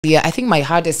Yeah, I think my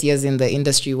hardest years in the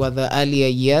industry were the earlier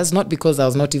years, not because I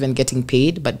was not even getting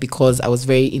paid, but because I was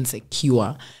very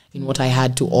insecure in what I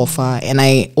had to offer. And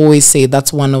I always say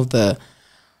that's one of the,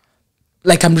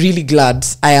 like, I'm really glad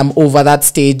I am over that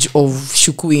stage of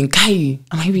shukuing. Kai,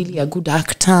 am I really a good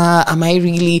actor? Am I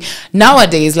really,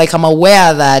 nowadays, like, I'm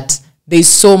aware that there's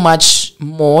so much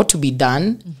more to be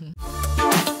done.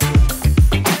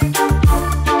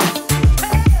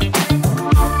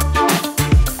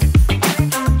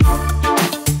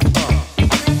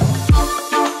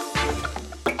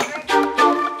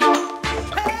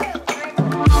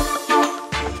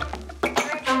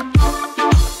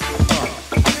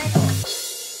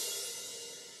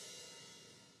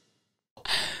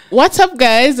 What's up,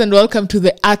 guys, and welcome to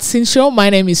the Art Scene Show. My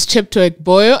name is Chepto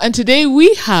Ekboyo, and today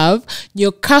we have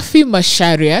Nyokabi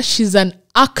Macharia. She's an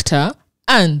actor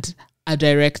and a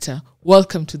director.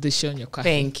 Welcome to the show, Nyokabi.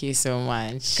 Thank you so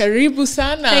much. Karibu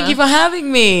sana. Thank you for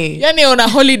having me. Yani on a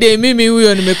holiday, mimi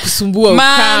huyo nimekusumbua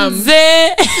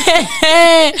manze.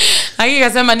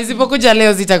 Hakika sema nisipokuja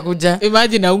leo zitakuja.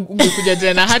 Imagine ungekuja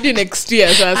tena hadi next year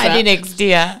sasa. Hadi next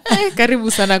year.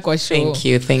 Karibu sana kwa show.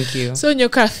 Thank you. So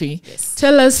Nyokabi, yes.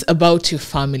 Tell us about your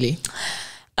family.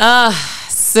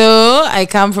 So I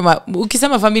come from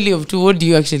ukisema family of two, what do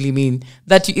you actually mean?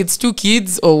 That it's two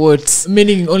kids or what?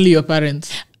 Meaning only your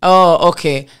parents. Oh,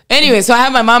 okay. Anyway, so I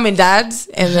have my mom and dad,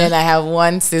 and then I have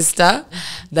one sister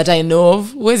that I know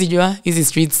of. Where's Ijua? Easy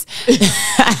streets.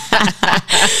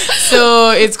 So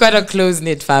it's quite a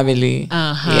close-knit family.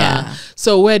 Yeah.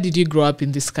 So where did you grow up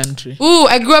in this country? Ooh,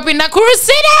 I grew up in Nakuru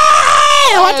City!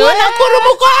 Watu wa Nakuru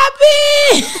muko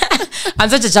wapi? I'm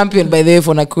such a champion, by the way,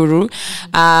 for Nakuru.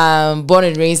 Born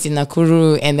and raised in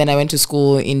Nakuru, and then I went to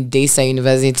school in Daystar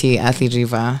University, Athi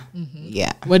River.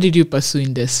 Yeah. What did you pursue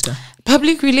in Daystar?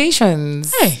 Public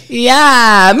relations. Hey.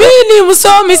 Yeah. Mimi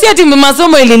msomi si ati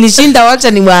masomo ilinishinda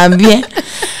wacha niwaambie.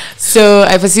 So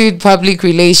I pursued public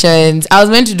relations. I was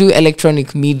meant to do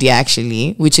electronic media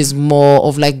actually, which is more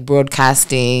of like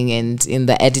broadcasting and in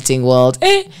the editing world.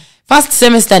 First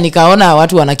semester nikaona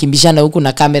watu wanakimbishana huku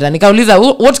na kamera. Nikauliza,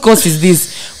 what course is this?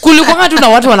 Kulikuwa tu na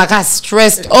watu wanakaa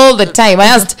stressed all the time. I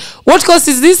asked, what course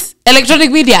is this?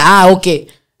 Electronic media. Okay.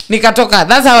 Nikatoka.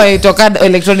 That's how I took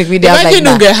electronic media. Imagine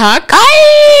like ungehack.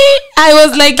 I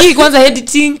was like, kwanza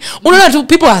editing.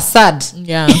 People are sad.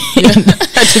 Yeah.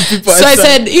 So I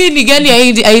said, ni gani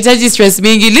haitaji stress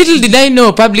mingi. Little did I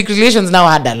know public relations now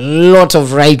had a lot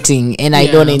of writing, and I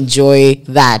don't enjoy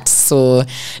that. So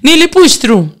nearly push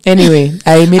through. Anyway,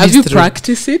 I made it through. Have you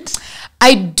practiced it?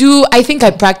 I do. I think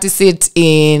I practice it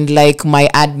in like my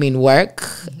admin work.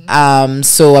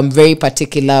 So I'm very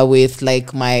particular with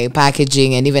like my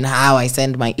packaging and even how I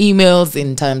send my emails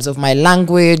in terms of my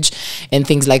language and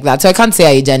things like that. So I can't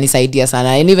say Janice ideas,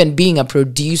 and even being a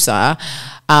producer,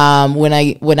 when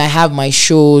I have my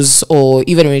shows or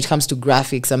even when it comes to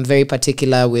graphics, I'm very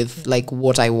particular with like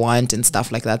what I want and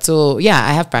stuff like that. So yeah,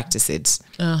 I have practiced it.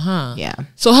 Yeah.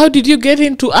 So how did you get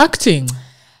into acting?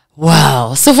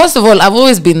 Wow. So first of all, I've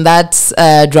always been that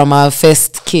drama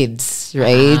fest kid,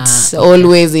 right? Okay.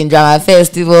 Always in drama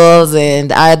festivals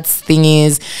and arts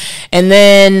thingies. And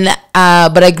then,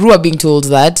 but I grew up being told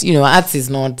that, you know, arts it's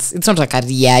not a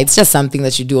career. It's just something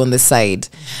that you do on the side.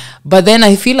 But then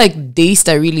I feel like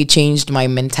Daystar really changed my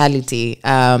mentality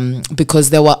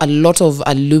because there were a lot of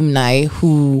alumni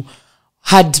who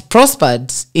had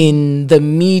prospered in the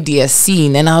media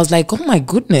scene, and I was like, oh my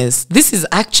goodness, this is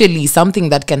actually something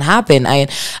that can happen. I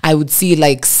would see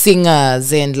like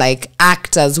singers and like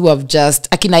actors who have just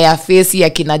Akina Yafesi,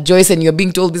 Akina Joyce, and you're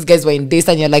being told these guys were in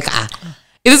Daystar, and you're like,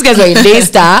 these guys were in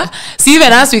Daystar, so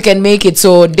even us we can make it.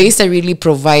 So Daystar really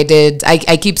provided,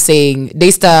 I keep saying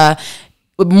Daystar,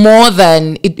 more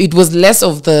than it was less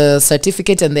of the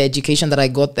certificate and the education that I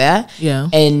got there,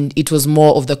 and it was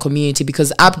more of the community,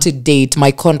 because up to date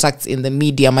my contacts in the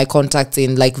media, my contacts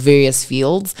in like various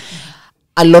fields,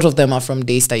 a lot of them are from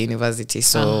Daystar University.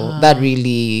 So that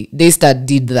really, Daystar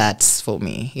did that for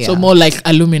me. So more like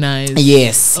alumni.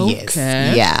 Yes. Okay.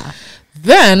 Yes. Yeah.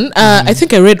 Then I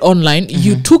think I read online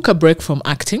you took a break from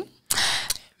acting.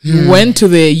 You went to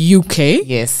the UK.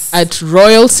 Yes. At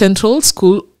Royal Central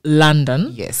School,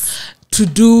 London. Yes. To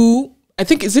do, I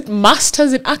think, is it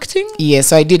masters in acting? Yes.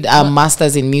 So I did a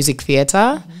masters in music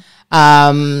theater.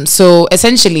 So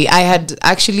essentially I had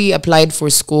actually applied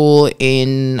for school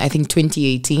in, I think,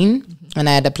 2018. And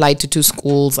I had applied to 2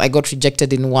 schools. I got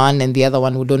rejected in one, and the other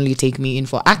one would only take me in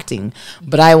for acting.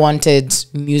 But I wanted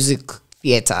music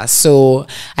theater. So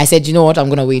I said, you know what, I'm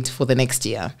gonna wait for the next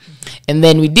year. And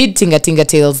then we did Tinga Tinga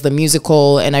Tales, the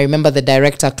musical, and I remember the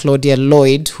director Claudia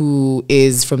Lloyd, who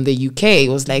is from the UK,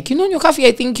 was like, Nyokafi,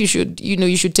 I think you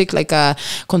should take like a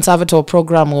conservatoire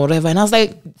program or whatever. And I was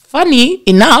like, funny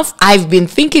enough, I've been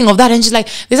thinking of that. And she's like,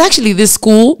 there's actually this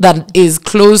school that is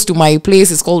close to my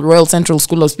place. It's called Royal Central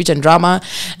School of Speech and Drama.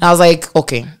 And I was like,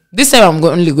 okay, this time I'm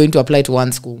only going to apply to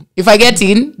one school. If I get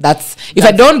in, if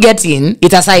I don't get in,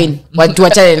 it's a sign. But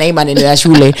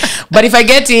if I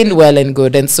get in, well and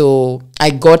good. And so I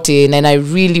got in, and I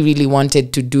really, really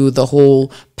wanted to do the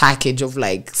whole package of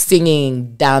like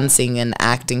singing, dancing, and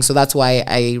acting. So that's why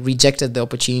I rejected the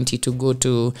opportunity to go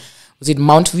to, was it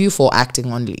Mount View, for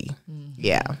acting only?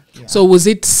 Yeah. So was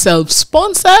it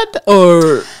self-sponsored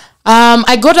or?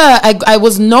 I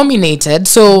was nominated.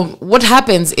 So what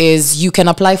happens is you can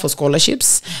apply for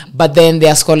scholarships, but then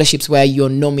there are scholarships where you're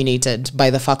nominated by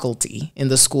the faculty in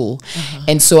the school.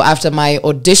 And so after my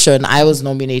audition, I was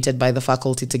nominated by the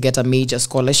faculty to get a major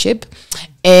scholarship.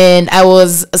 And I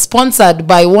was sponsored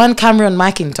by one Cameron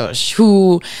McIntosh,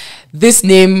 who, this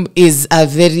name is a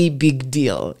very big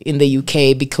deal in the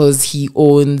UK because he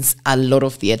owns a lot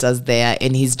of theaters there,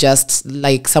 and he's just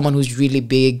like someone who's really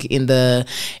big in the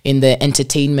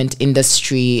entertainment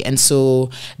industry. And so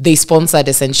they sponsored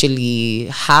essentially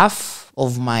half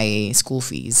of my school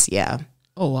fees. Yeah.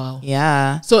 Oh wow.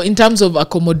 Yeah. So in terms of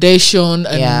accommodation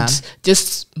and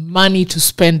just money to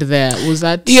spend there, was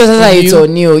that it's so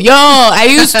new? Yo, I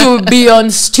used to be on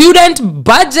student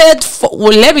budget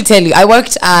let me tell you, I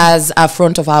worked as a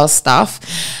front of house staff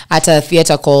at a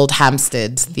theater called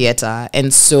Hampstead Theater.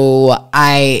 And so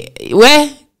life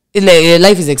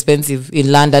is expensive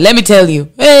in London, let me tell you.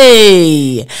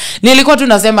 Hey, nilikuwa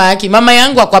tunasema haki mama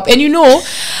yangu akwa, and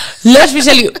let me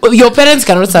tell you, your parents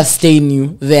cannot sustain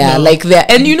you there.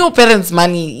 And parents'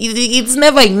 money, it's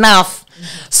never enough.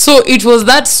 So it was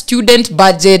that student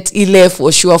budget ile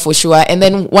for sure. And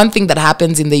then one thing that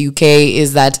happens in the UK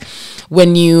is that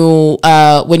when you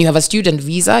have a student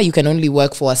visa, you can only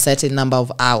work for a certain number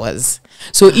of hours.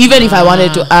 So even if I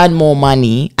wanted to earn more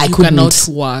money, I couldn't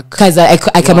work because I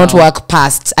cannot work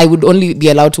past. I would only be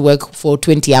allowed to work for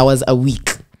 20 hours a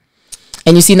week.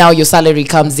 And you see now your salary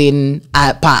comes in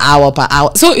per hour.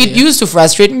 So it used to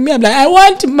frustrate me. I'm like, I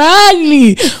want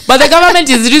money. But the government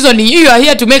is reasoning, you are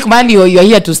here to make money or you are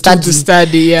here to study. To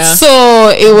study, yeah.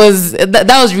 So it was,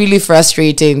 that was really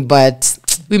frustrating, but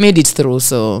we made it through.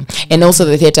 So, and also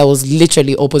the theater was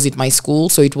literally opposite my school,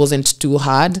 so it wasn't too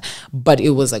hard, but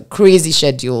it was a crazy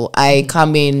schedule. I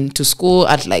come in to school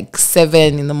at like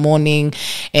 7 in the morning,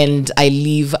 and I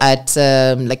leave at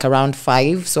like around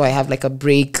 5. So I have like a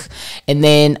break, and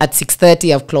then at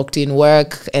 6:30 I've clocked in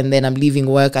work, and then I'm leaving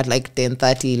work at like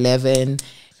 10:30, 11.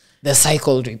 The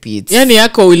cycle repeats. Yani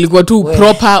yako ilikuwa tu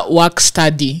proper work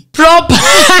study. Proper.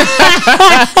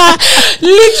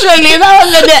 Literally,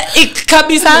 that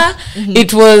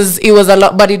was it was a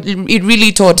lot, but it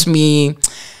really taught me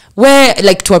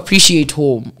to appreciate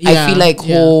home. I feel like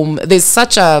home, there's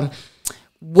such a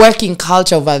working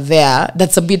culture over there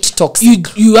that's a bit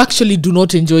toxic. You actually do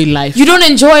not enjoy life. You don't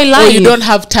enjoy life. Or you don't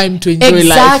have time to enjoy life.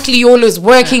 Exactly. You're always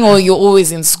working, or you're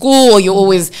always in school, or you're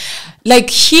always...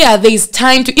 Like here, there's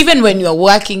time to, even when you're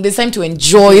working, there's time to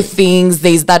enjoy things.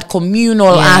 There's that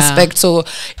communal aspect. So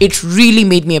it really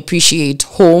made me appreciate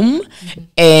home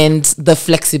and the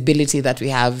flexibility that we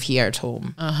have here at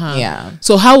home. Yeah.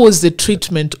 So how was the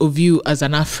treatment of you as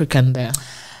an African there?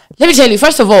 Let me tell you,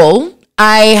 first of all,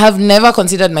 I have never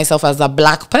considered myself as a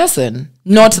black person.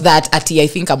 Not that I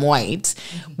think I'm white.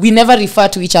 We never refer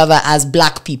to each other as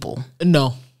black people.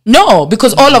 No,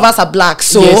 because all of us are black.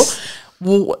 So... Yes.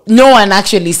 No one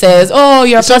actually says, "Oh,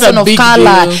 you're a person of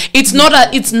color." Deal. It's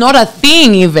not a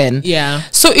thing even. Yeah.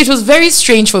 So it was very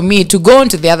strange for me to go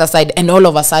onto the other side, and all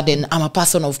of a sudden I'm a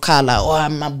person of color, or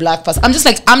I'm a black person. I'm just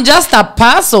like, I'm just a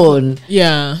person.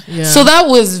 Yeah. So that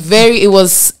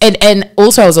was and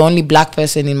also I was the only black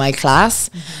person in my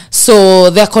class. So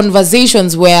there are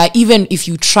conversations where even if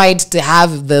you tried to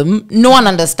have them, no one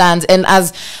understands. And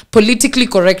as politically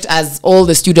correct as all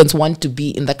the students want to be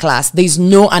in the class, there's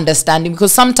no understanding.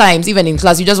 Because sometimes, even in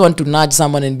class, you just want to nudge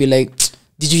someone and be like,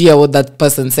 did you hear what that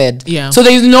person said? Yeah. So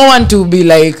there's no one to be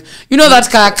like,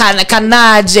 that can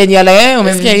nudge, and you're like,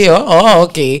 oh,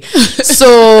 okay.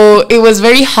 So it was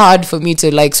very hard for me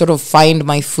to like sort of find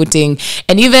my footing.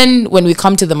 And even when we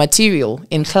come to the material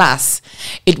in class,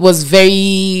 it was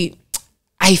very...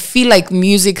 I feel like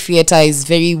music theater is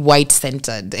very white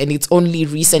centered, and it's only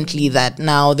recently that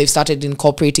now they've started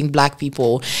incorporating Black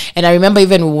people. And I remember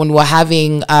even when we were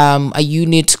having a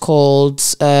unit called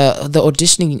the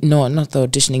auditioning, no, not the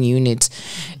auditioning unit.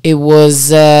 It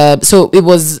was a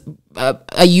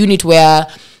unit where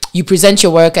you present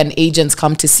your work and agents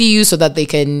come to see you so that they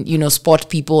can, spot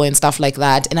people and stuff like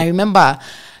that. And I remember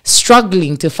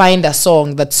struggling to find a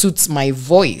song that suits my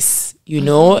voice,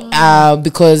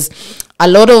 because a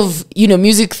lot of,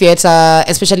 music theater,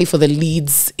 especially for the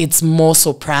leads, it's more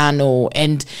soprano,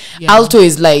 and alto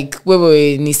is like,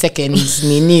 ni seconds,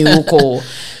 ni uko.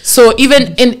 So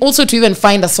and also to even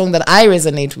find a song that I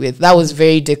resonate with, that was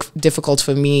very difficult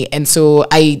for me. And so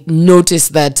I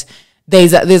noticed that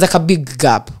there's like a big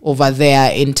gap over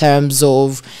there in terms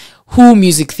of who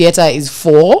music theater is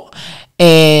for,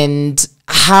 and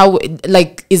how,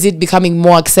 like, is it becoming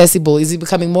more accessible? Is it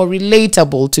becoming more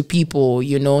relatable to people?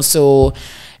 So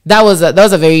that was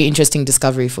a very interesting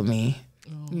discovery for me.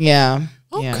 Yeah.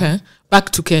 Okay. Yeah.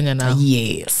 Back to Kenya now.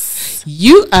 Yes.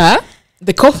 You are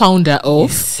the co-founder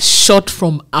of Shot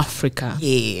from Africa.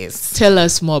 Yes. Tell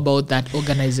us more about that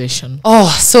organization.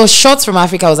 So Shots from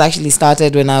Africa was actually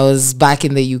started when I was back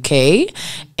in the UK,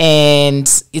 and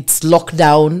it's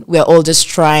lockdown. We're all just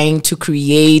trying to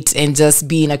create and just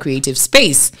be in a creative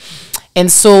space. And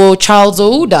so Charles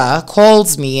Ouda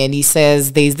calls me and he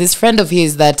says there's this friend of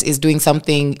his that is doing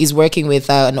something, is working with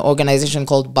an organization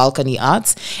called Balcony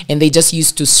Arts, and they just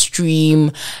used to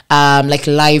stream like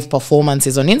live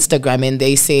performances on Instagram, and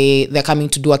they say they're coming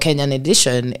to do a Kenyan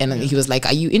edition. And he was like,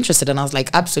 are you interested? And I was like,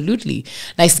 absolutely.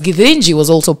 Nice Githinji was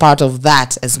also part of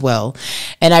that as well.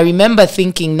 And I remember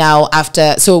thinking now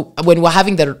so when we're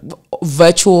having the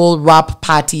virtual rap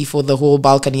party for the whole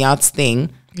Balcony Arts thing,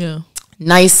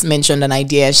 Nice mentioned an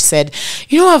idea. She said,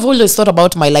 I've always thought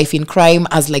about my life in crime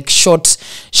as like short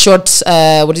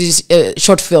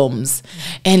films,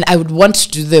 and I would want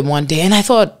to do them one day. And I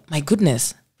thought, my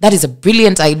goodness, that is a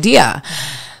brilliant idea.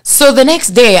 So the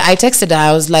next day I texted her.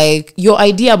 I was like, your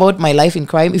idea about my life in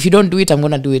crime, if you don't do it, I'm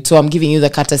going to do it. So I'm giving you the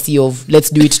courtesy of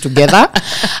let's do it together.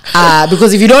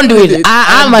 Because if you don't do it,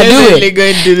 I'm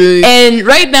going to do it. And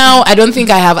right now, I don't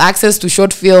think I have access to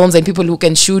short films and people who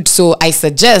can shoot. So I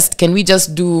suggest, can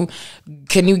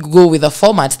you go with a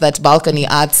format that Balcony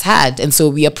Arts had? And so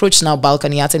we approached now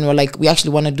Balcony Arts and we were like, we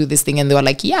actually want to do this thing. And they were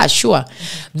like, yeah, sure.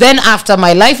 Then after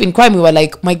my life in crime, we were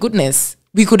like, my goodness,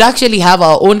 we could actually have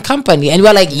our own company. And we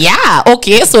were like, yeah,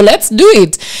 okay, so let's do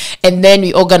it. And then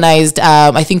we organized,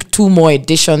 I think 2 more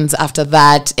editions after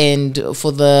that. And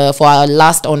for our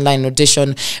last online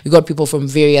audition, we got people from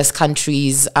various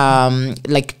countries,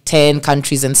 like 10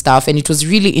 countries and stuff. And it was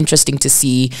really interesting to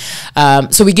see.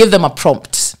 So we gave them a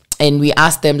prompt. And we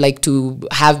asked them like to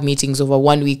have meetings over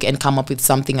 1 week and come up with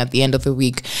something at the end of the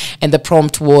week. And the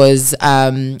prompt was,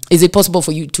 is it possible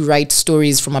for you to write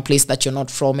stories from a place that you're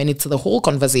not from? And it's the whole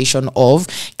conversation of,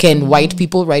 can white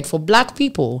people write for Black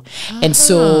people? And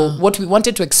so what we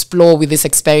wanted to explore with this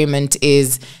experiment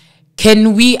is,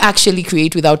 can we actually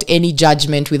create without any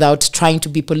judgment, without trying to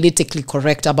be politically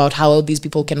correct about how these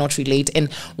people cannot relate?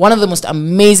 And one of the most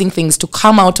amazing things to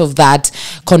come out of that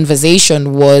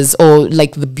conversation was, or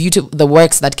like the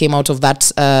works that came out of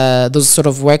that, those sort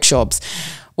of workshops,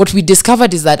 what we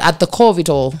discovered is that at the core of it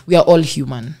all, we are all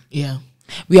human. Yeah.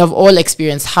 We have all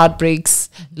experienced heartbreaks,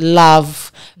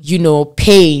 love,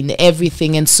 pain,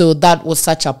 everything. And so that was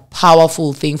such a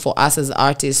powerful thing for us as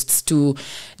artists to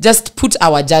just put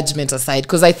our judgment aside.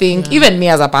 Because I think even me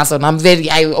as a person,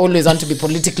 I always want to be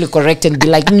politically correct and be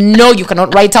like, no, you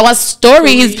cannot write our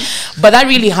stories. But that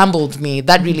really humbled me.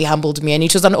 And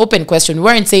it was an open question. We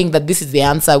weren't saying that this is the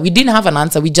answer. We didn't have an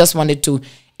answer. We just wanted to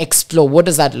explore what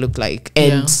does that look like.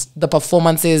 And the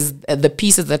performances, the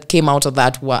pieces that came out of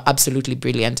that were absolutely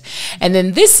brilliant. And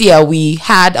then this year we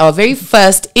had our very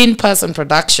first in-person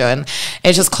production.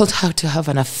 It was called How to Have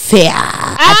an Affair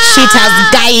at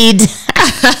Cheetah's Guide.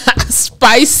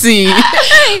 Spicy.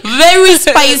 Very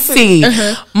spicy.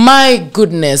 My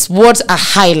goodness, what a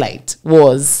highlight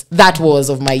that was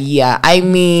of my year. I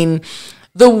mean,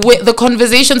 the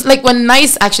conversations, like when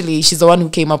Nice, actually, she's the one who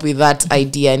came up with that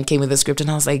idea and came with the script, and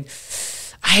I was like,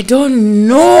 I don't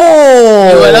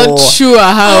know. You were not sure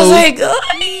how. I was like,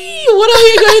 what are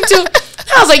we going to?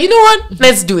 I was like, you know what?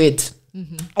 Let's do it.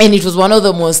 And it was one of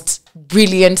the most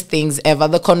brilliant things ever.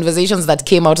 The conversations that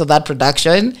came out of that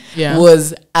production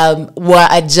were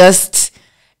just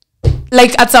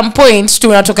like, at some point,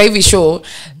 tunatoka hivi show,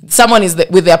 someone is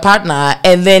with their partner,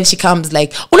 and then she comes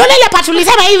like, I'm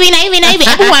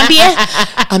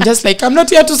just like, I'm not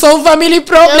here to solve family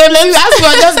problems.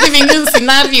 I'm just giving you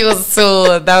scenarios.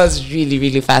 So that was really,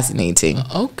 really fascinating.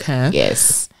 Okay.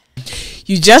 Yes.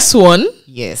 You just won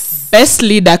Yes. Best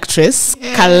Lead Actress,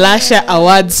 Kalasha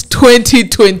Awards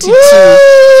 2022. Yeah,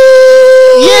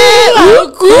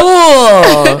 how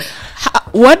cool.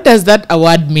 What does that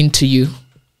award mean to you?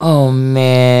 Oh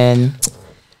man,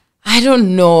 I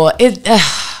don't know.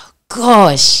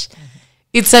 Gosh,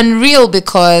 it's unreal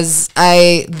because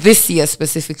this year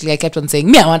specifically, I kept on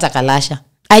saying, I want a Kalasha.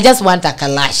 I just want a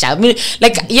Kalasha. I mean,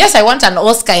 like, yes, I want an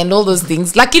Oscar and all those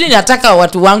things. Lakini nataka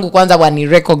watu wangu kwanza wani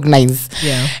recognize.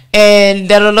 Yeah. And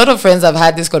there are a lot of friends I've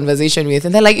had this conversation with,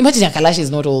 and they're like, imagine a Kalasha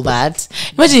is not all that.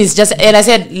 Imagine it's just, and I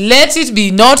said, let it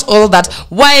be not all that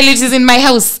while it is in my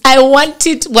house. I want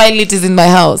it while it is in my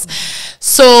house.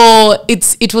 So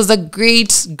it was a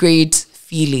great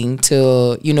feeling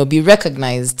to, be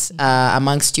recognized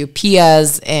amongst your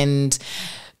peers and,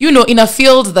 in a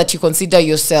field that you consider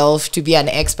yourself to be an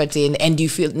expert in, and you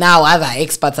feel now other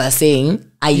experts are saying,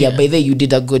 by the way, you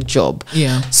did a good job.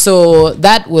 Yeah. So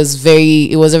that was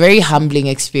it was a very humbling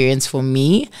experience for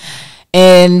me.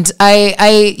 And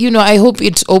I hope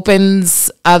it opens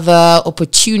other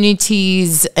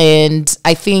opportunities. And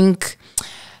I think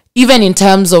even in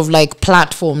terms of like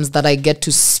platforms that I get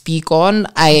to speak on,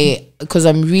 because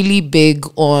I'm really big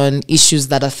on issues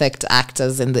that affect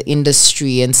actors and the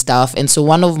industry and stuff. And so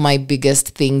one of my biggest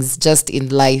things just in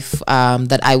life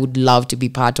that I would love to be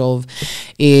part of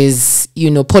is,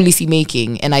 policy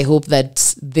making. And I hope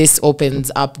that this opens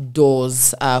up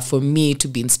doors for me to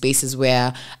be in spaces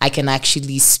where I can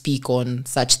actually speak on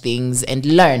such things and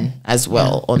learn as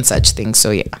well on such things.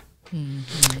 So yeah.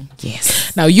 Mm-hmm.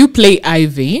 Yes. Now you play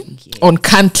Ivy on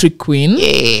Country Queen.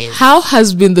 Yes. How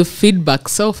has been the feedback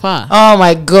so far? Oh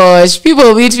my gosh.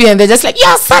 People meet me and they're just like,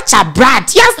 you're such a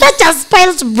brat. You're such a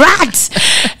spoiled brat.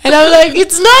 And I'm like,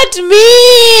 it's not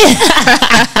me.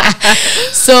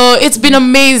 So it's been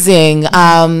amazing.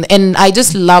 And I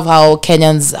just love how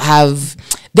Kenyans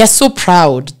they're so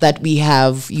proud that we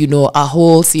have, a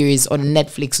whole series on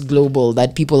Netflix Global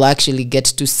that people actually get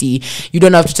to see. You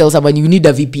don't have to tell someone you need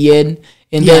a VPN.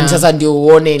 And then sasa ndio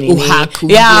uone nini.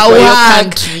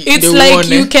 It's like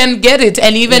you can get it.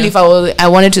 And even if I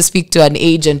wanted to speak to an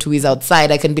agent who is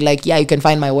outside, I can be like, you can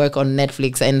find my work on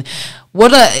Netflix. And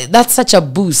that's such a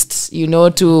boost,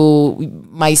 to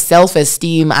my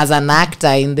self-esteem as an actor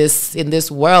in this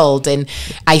world. And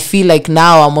I feel like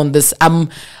now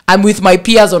I'm with my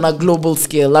peers on a global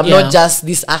scale. I'm not just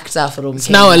this actor from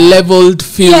Kenya. Now a leveled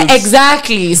field. Yeah,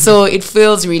 exactly. So it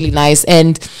feels really nice.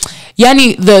 And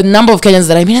Yani, the number of Kenyans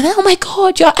that I meet, oh my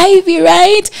God, you're Ivy,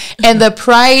 right? And the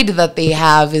pride that they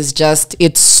have is just,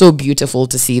 it's so beautiful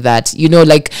to see that.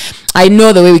 Like, I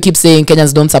know the way we keep saying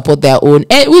Kenyans don't support their own,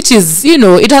 which is,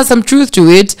 it has some truth to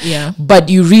it. Yeah. But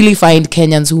you really find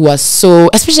Kenyans who are so,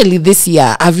 especially this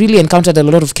year, I've really encountered a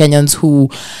lot of Kenyans who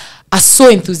are so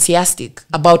enthusiastic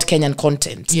about Kenyan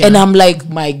content. And I'm like,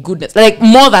 my goodness, like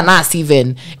more than us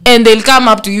even. And they'll come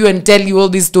up to you and tell you all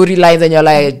these storylines and you're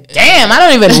like, damn, I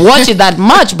don't even watch it that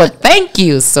much, but thank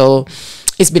you. So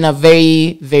it's been a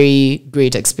very, very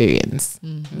great experience.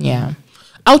 Mm-hmm. Yeah.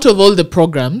 Out of all the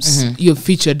programs you've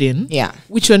featured in,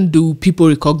 which one do people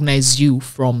recognize you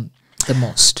from the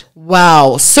most?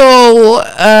 Wow. So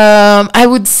I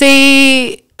would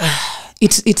say...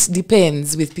 It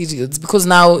depends with periods, because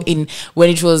now when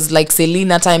it was like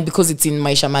Selina time, because it's in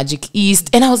Maisha Magic East,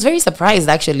 and I was very surprised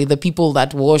actually the people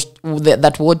that watch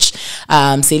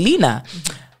Selina,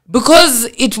 because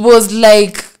it was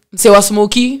like Msewa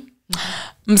Smoky,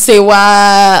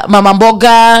 Msewa Mama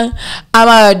Mboga,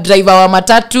 ama driver wa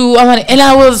matatu, and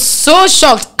I was so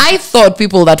shocked. I thought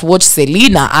people that watch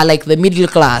Selina are like the middle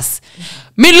class.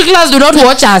 Middle class do not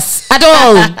watch us at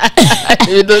all. At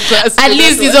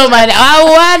least it's all my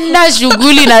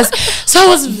So I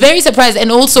was very surprised,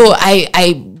 and also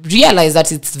I realized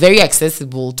that it's very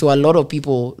accessible to a lot of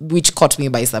people, which caught me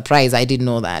by surprise. I didn't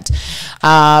know that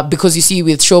because you see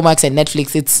with Showmax and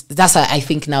Netflix, I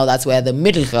think now that's where the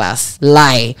middle class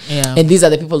lie. And these are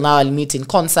the people now I'll meet in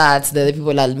concerts, they're the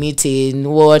people I'll meet in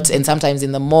and sometimes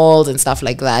in the malls and stuff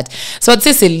like that. So I'd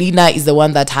say Selina is the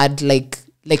one that had like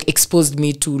exposed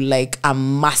me to like a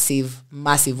massive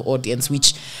audience,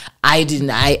 which I didn't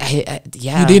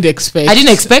You didn't expect. I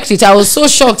didn't expect it. I was so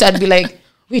shocked. I'd be like,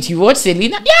 wait, you watch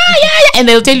Selina? Yeah. And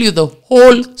they'll tell you the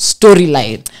whole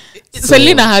storyline. So,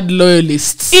 Selina had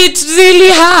loyalists. It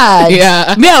really had.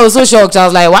 Yeah. Me, I was so shocked. I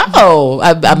was like, wow.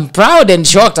 I'm proud and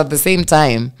shocked at the same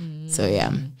time. So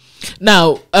yeah.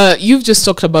 Now, you've just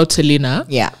talked about Selina.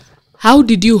 Yeah. How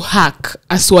did you hack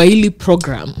a Swahili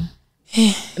program?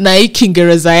 Na hii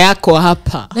Kiingereza yako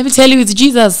hapa. Let me tell you, it's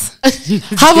Jesus.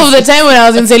 Half of the time when I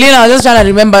was in Selina, I was just trying to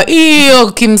remember,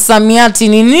 kimsamiati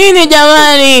ni nini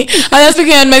jamani? I was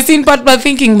speaking on my scene part, but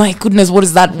thinking, my goodness, what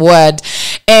is that word?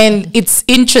 And it's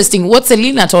interesting. What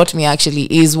Selina taught me actually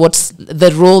is what's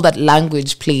the role that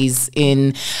language plays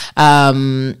in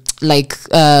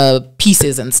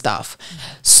pieces and stuff.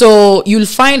 So you'll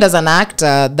find as an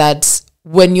actor that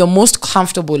when you're most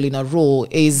comfortable in a role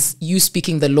is you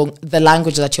speaking the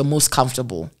language that you're most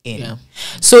comfortable in. Yeah.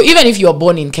 So even if you're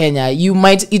born in Kenya,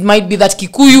 it might be that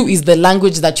Kikuyu is the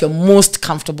language that you're most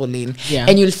comfortable in. Yeah.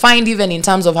 And you'll find even in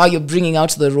terms of how you're bringing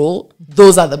out the role,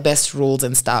 those are the best roles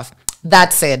and stuff.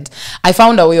 That said, I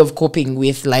found a way of coping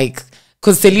with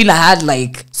because Selina had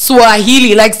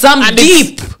Swahili, some and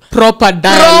deep proper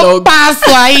dialogue. Proper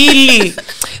Swahili.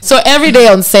 So every day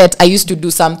on set, I used to do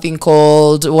something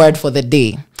called Word for the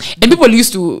Day. And people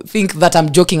used to think that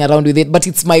I'm joking around with it, but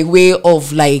it's my way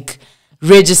of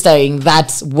registering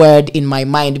that word in my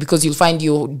mind, because you'll find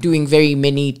you're doing very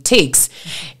many takes.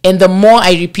 And the more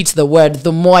I repeat the word,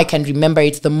 the more I can remember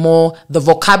it, the more the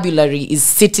vocabulary is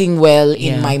sitting well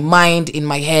in my mind, in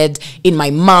my head, in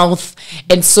my mouth.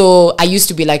 And so I used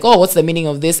to be like, oh, what's the meaning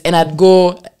of this? And I'd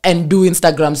go and do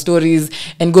Instagram stories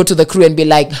and go to the crew and be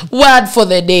like, word for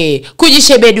the day,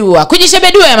 kujishebedua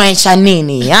maisha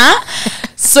nini, huh?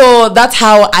 So that's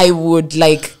how I would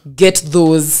get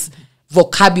those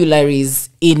vocabularies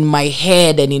in my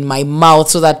head and in my mouth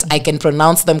so that I can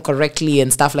pronounce them correctly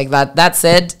and stuff like that. That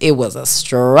said, it was a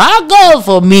struggle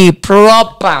for me,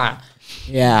 proper.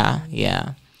 Yeah.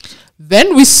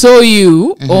 Then we saw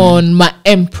you on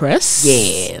MaEmpress.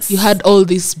 Yes. You had all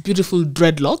these beautiful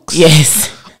dreadlocks. Yes.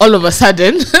 All of a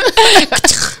sudden,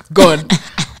 gone.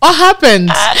 What happened?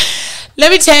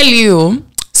 Let me tell you.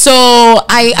 So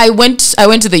I went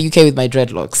to the UK with my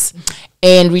dreadlocks.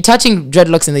 And retouching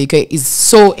dreadlocks in the UK is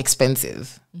so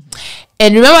expensive.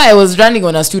 And remember, I was running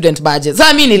on a student budget. So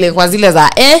I mean,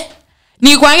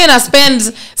 Nikwange na spend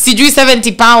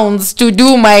 £70 to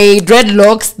do my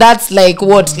dreadlocks. That's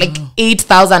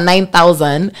 8,000,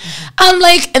 9,000. I'm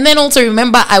and then also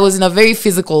remember, I was in a very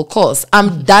physical course.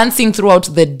 I'm dancing throughout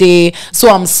the day, so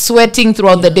I'm sweating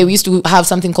throughout the day. We used to have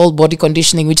something called body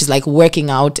conditioning, which is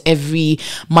working out every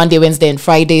Monday, Wednesday, and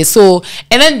Friday. So,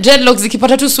 and then dreadlocks,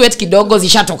 zikipata tu sweat kidogo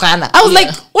zishatokana. I was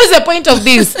what's the point of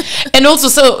this? And also,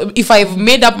 so if I've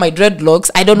made up my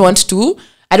dreadlocks, I don't want to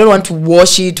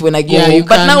wash it when I go home.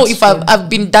 But now if I've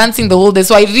been dancing the whole day,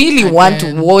 so I really want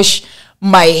to wash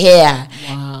my hair.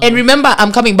 Wow. And remember,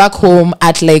 I'm coming back home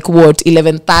at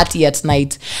 11:30 at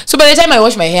night. So by the time I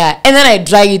wash my hair and then I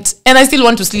dry it and I still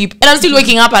want to sleep and I'm still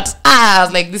waking up at I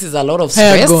was this is a lot of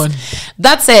stress.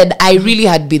 That said, I really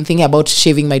had been thinking about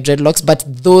shaving my dreadlocks, but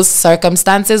those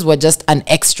circumstances were just an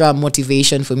extra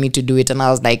motivation for me to do it. And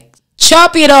I was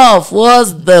chop it off.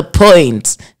 What's the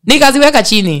point? Nikaziweka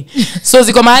chini. So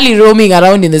ziko mahali roaming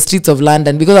around in the streets of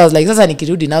London, because I was sasa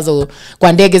nikirudi nazo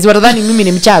kwa ndege ziwatadhani mimi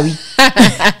ni mchawi.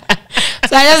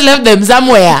 So I just left them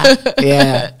somewhere.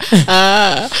 Yeah.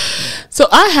 So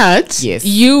I heard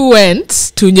you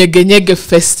went to Nyege Ngege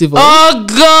Festival. Oh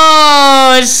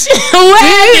gosh.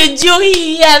 Where did you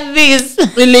hear this?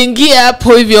 Nilingia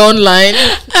hapo hivi online.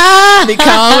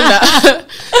 Nikaona.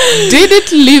 Did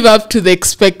it live up to the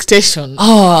expectation?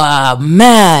 Oh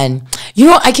man.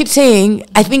 I keep saying,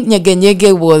 I think Nyege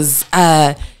Ngege was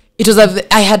I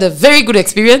had a very good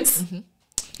experience.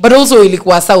 But also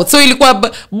ilikuwa south. So ilikuwa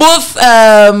both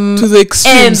to the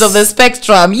ends of the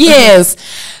spectrum. Yes.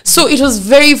 So it was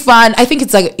very fun. I think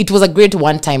it was a great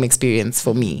one-time experience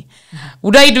for me.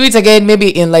 Would I do it again? Maybe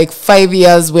in 5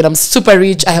 years when I'm super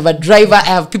rich, I have a driver, I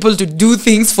have people to do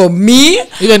things for me.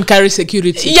 Even carry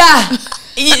security. Yeah.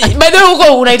 By the way,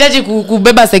 unahitaji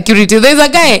kubeba security. There's a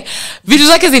guy, vitu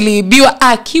zake ziliibiwa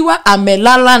akiwa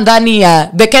amelala ndani ya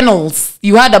the kennels.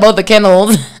 You heard about the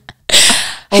kennels?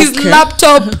 His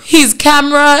laptop, his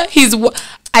camera,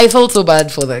 I felt so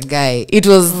bad for the guy. It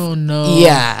was, oh no.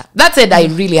 Yeah. That said, I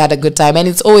really had a good time. And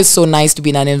it's always so nice to be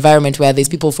in an environment where there's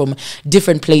people from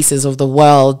different places of the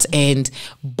world and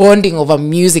bonding over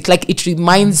music. It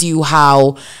reminds you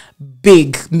how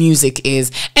big music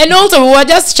is. And also, we were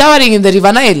just showering in the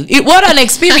River Nile. What an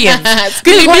experience. Let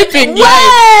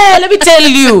me tell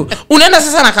you. Unaenda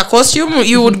sasa na costume.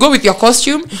 You would go with your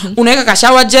costume. Unaweka ka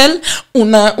shower gel.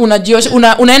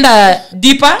 Unaenda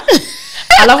deeper.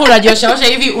 Alafu unajiosha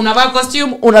hivi, unavaa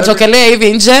costume, unatokelea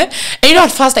hivi nje. And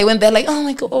at first I went there oh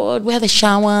my god, where are the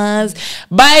showers?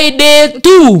 By day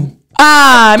 2,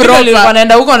 Mimi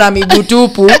wanaenda huko na miguu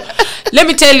tupu. Let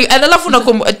me tell you, and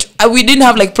we didn't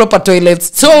have like proper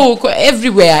toilets, so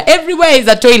everywhere is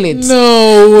a toilet.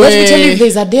 No way. Let me tell you, if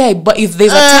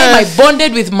there's a time I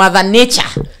bonded with Mother Nature,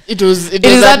 it is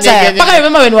that time. I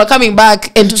remember when we were coming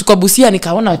back and tukabusia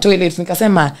nikaona toilets,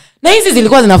 nikasema na hizi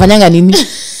zilikuwa zinafanyanga nini?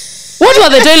 What were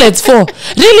the toilets for?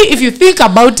 Really, if you think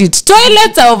about it,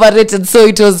 toilets are overrated. So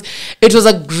it was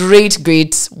a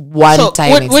great one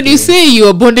time. When you say you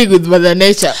are bonding with Mother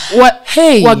Nature,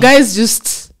 were guys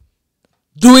just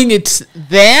doing it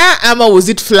there, ama was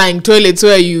it flying toilets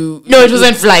where you? No, it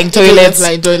wasn't flying toilets.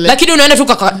 Lakini unaenda tu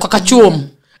kwa kachuom.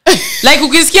 Like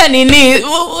ukisikia nini,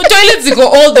 toilets go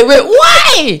all the way.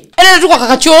 Why? Unaenda tu kwa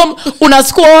kachuom, una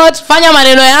squat, fanya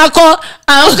maneno yako,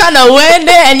 amka na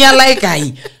uende, and you're like,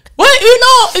 ai. Well, you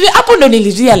know, hapo ndo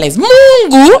nilirealize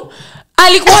Mungu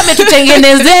alikuwa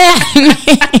ametutengenezea.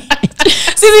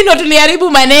 Sisi ndo tuliharibu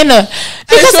maneno.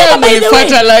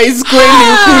 Fertilize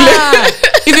kweli kule.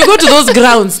 If you go to those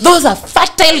grounds, those are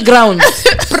fertile grounds,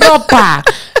 proper.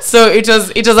 So it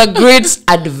was a great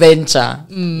adventure.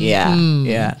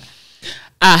 Yeah.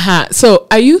 So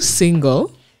are you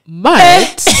single?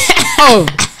 But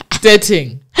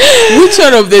dating. Which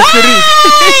one of the three?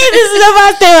 This is the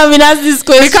first time I've been asked this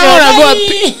question. Come on, go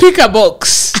pick a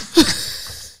box.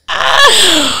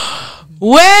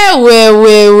 Where?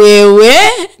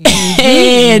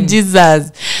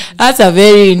 Jesus, that's a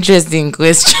very interesting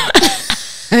question.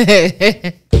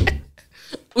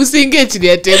 Usinge chini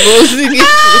ya table, usinge.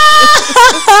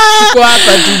 Kwa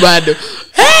hapa tu bado.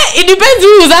 It depends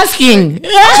who's asking.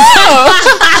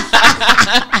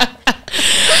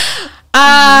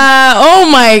 Oh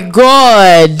my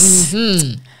God.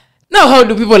 Now, how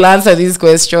do people answer these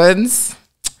questions?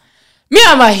 Me,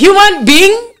 I'm a human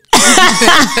being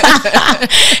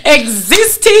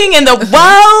existing in the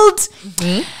world.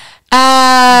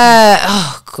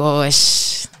 Oh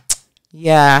gosh.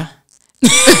 Yeah.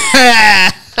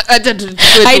 I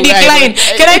decline.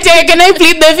 Can I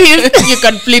plead the fifth? You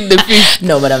can plead the fifth.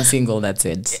 No, but I'm single, that's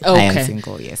it. Okay. I am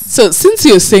single, yes. So since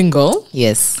you're single,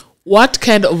 yes, what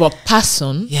kind of a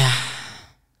person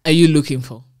are you looking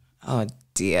for? Oh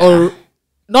dear. Or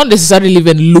not necessarily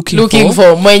even looking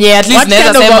for mwenye at least what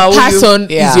kind of a person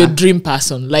is your dream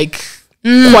person? Like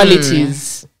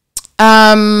qualities.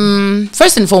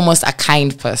 First and foremost, a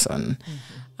kind person.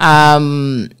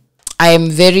 I am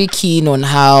very keen on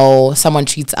how someone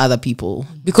treats other people,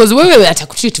 because wewe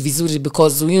atakutreat vizuri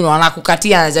because you know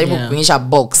anakukatia anajaribu kuonyesha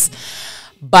box,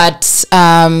 but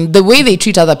the way they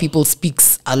treat other people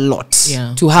speaks a lot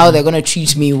to how they're going to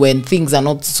treat me when things are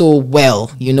not so well,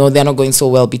 you know, they're not going so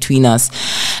well between us.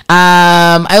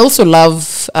 I also love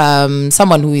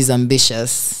someone who is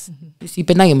ambitious.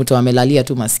 Sipendange mtu amelalia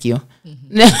tu masikio.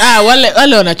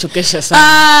 Wale wanachokesha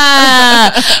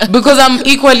sana. Because I'm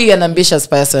equally an ambitious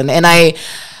person, and I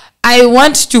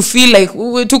want to feel like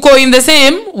to go in the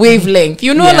same wavelength,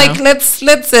 you know, like let's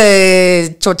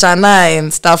chochana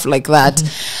and stuff like that.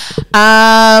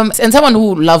 And someone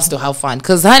who loves to have fun,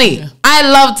 because honey, I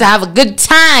love to have a good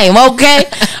time. Okay,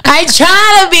 I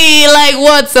try to be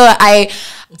like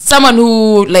someone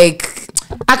who like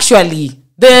actually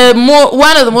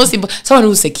one of the most important, someone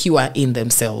who's secure in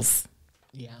themselves.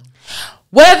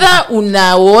 Whether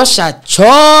unaosha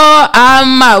choo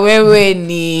ama wewe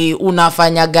ni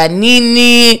unafanyaga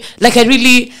nini, like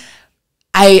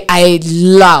I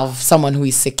love someone who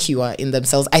is secure in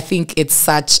themselves. I think it's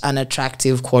such an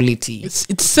attractive quality.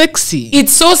 It's sexy.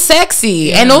 It's so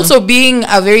sexy. And also being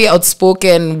a very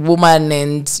outspoken woman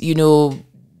and, you know,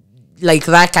 like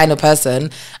that kind of person.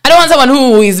 I don't want someone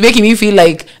who is making me feel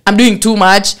like I'm doing too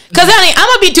much, because I'm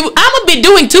gonna be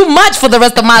doing too much for the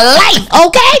rest of my life,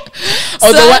 okay?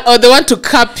 Or they want to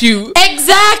cap you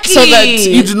exactly so that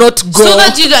you do not go. So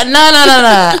that you don't. No.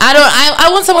 I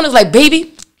want someone who's like,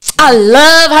 baby, I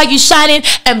love how you shining,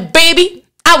 and baby,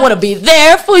 I want to be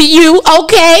there for you,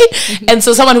 okay? And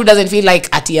so someone who doesn't feel like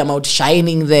I'm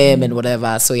outshining them and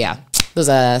whatever. So yeah, those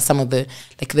are some of the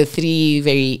three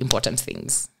very important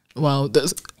things. Wow,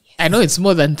 I know it's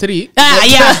more than three.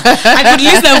 Yeah, I could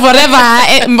list them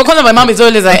forever. Because my mom is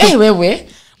always like, hey, wait.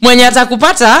 Mwenye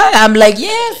atakupata, I'm like,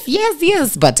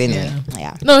 yes. But anyway,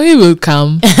 yeah. No, he will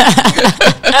come.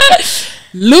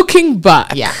 Looking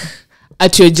back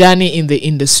at your journey in the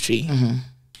industry,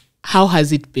 how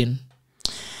has it been?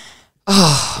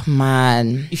 Oh,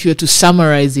 man. If you were to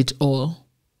summarize it all.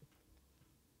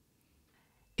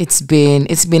 It's been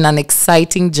an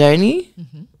exciting journey.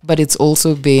 But it's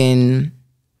also been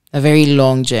a very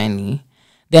long journey.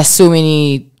 There are so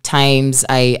many times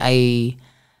I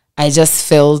just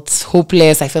felt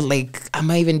hopeless. I felt like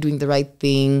am I even doing the right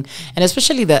thing? And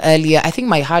especially the earlier, I think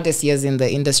my hardest years in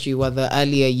the industry were the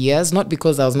earlier years, not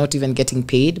because I was not even getting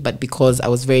paid, but because I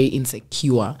was very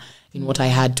insecure in what I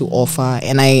had to offer.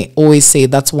 And I always say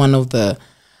that's one of the,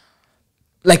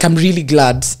 like, I'm really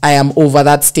glad I am over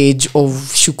that stage of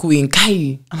shukuing.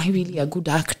 Kai, am I really a good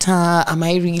actor? Am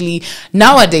I really...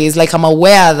 Nowadays, like, I'm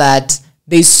aware that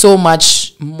there's so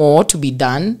much more to be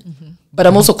done, but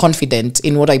I'm also confident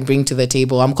in what I bring to the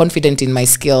table. I'm confident in my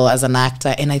skill as an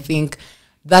actor. And I think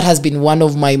that has been one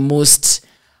of my most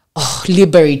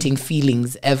liberating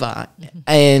feelings ever.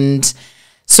 And...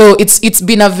 so it's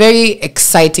been a very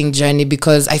exciting journey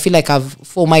because I feel like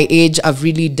for my age, I've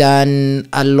really done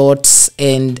a lot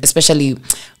and especially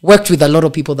worked with a lot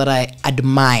of people that I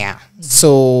admire.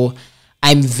 So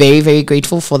I'm very, very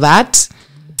grateful for that.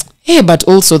 Yeah, but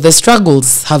also the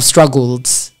struggles have struggled.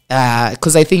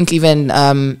 Because I think even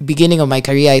beginning of my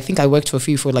career, I think I worked for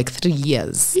free for like 3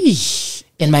 years. Eesh.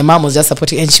 And my mom was just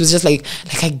supporting, and she was just like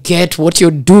I get what you're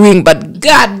doing, but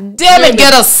God damn it,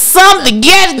 get us something,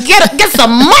 get some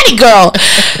money, girl.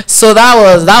 So that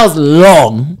was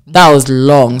long. That was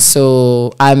long.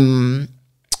 So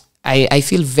I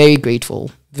feel very grateful,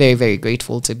 very, very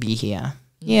grateful to be here.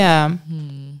 Yeah.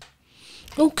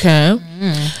 Okay.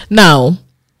 Now,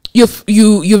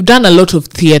 you've done a lot of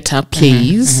theater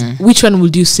plays. Which one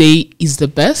would you say is the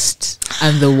best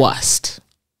and the worst?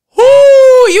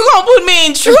 Ooh, you gonna put me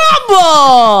in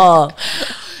trouble.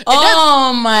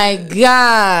 Oh my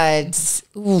God.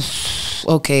 Oof.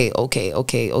 Okay.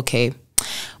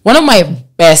 One of my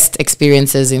best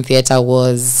experiences in theater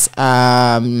was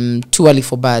Too Early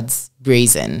for Birds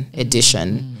Brazen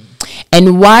Edition.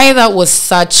 And why that was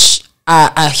such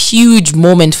a huge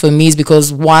moment for me is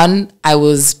because, one, I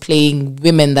was playing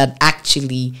women that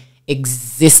actually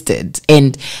existed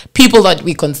and people that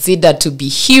we consider to be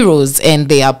heroes, and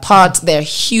they're a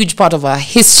huge part of our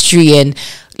history, and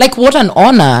like, what an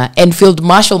honor. And Field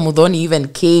Marshal Mudhoni even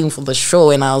came for the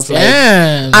show, and I was like,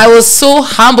 I was so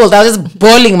humbled. I was just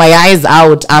bawling my eyes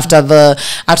out after the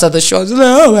show. I was like,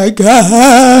 oh my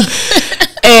God.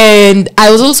 And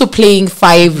I was also playing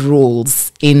 5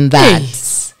 roles in that.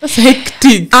 That's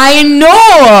hectic. I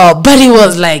know, but it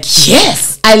was like,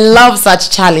 yes, I love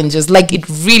such challenges. Like, it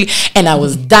really, and I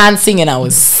was dancing and I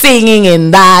was singing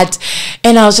in that,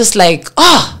 and I was just like,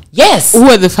 oh, yes. Who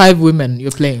are the 5 women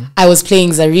you're playing? I was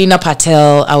playing Zarina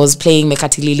Patel. I was playing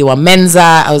Mekatilili wa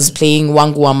Menza. I was playing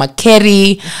Wangu wa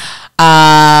Makeri.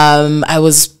 I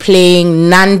was playing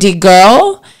Nandi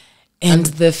Girl. And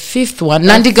the 5th one,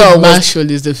 Nandi Girl Marshall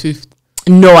is the 5th.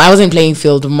 No, I wasn't playing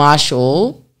Field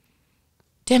Marshal.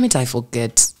 Damn it, I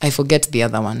forget the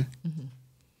other one.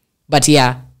 But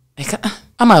yeah,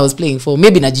 I was playing 4,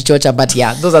 maybe Najichocha, but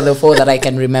yeah, those are the 4 that I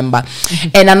can remember.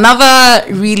 And another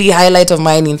really highlight of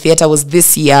mine in theater was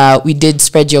this year we did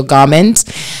Spread Your Garment,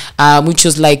 which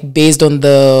was like based on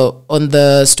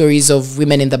the stories of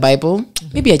women in the Bible.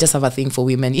 Maybe I just have a thing for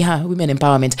women. Yeah, women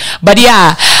empowerment. But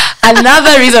yeah,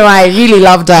 another reason why I really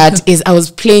loved that is I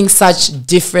was playing such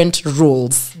different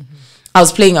roles. I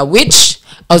was playing a witch.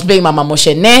 I was playing Mama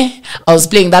Moshene. I was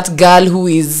playing that girl who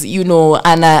is,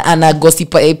 Anna Gossip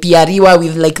Piariwa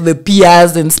with like the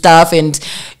peers and stuff. And,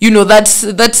 that's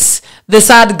the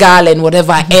sad girl and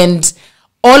whatever. And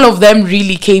all of them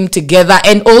really came together.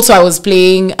 And also I was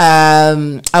playing,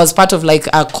 I was part of like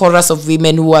a chorus of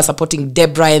women who were supporting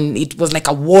Deborah. And it was like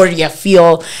a warrior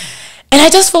feel. And I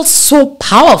just felt so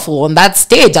powerful on that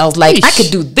stage. I was like, I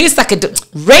could do this. I could do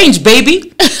range,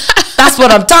 baby. That's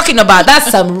what I'm talking about. That's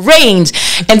some range.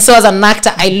 And so as an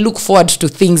actor, I look forward to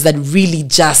things that really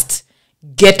just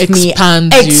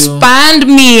expand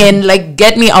me and like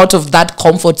get me out of that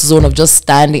comfort zone of just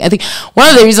standing. I think one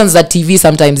of the reasons that TV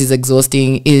sometimes is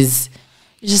exhausting is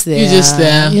you're just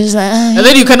there. And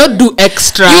then you cannot do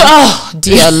extra.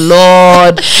 Dear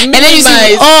Lord. And then you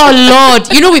say, oh Lord.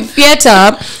 With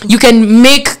theater, you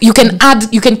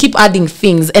can keep adding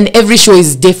things, and every show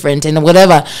is different and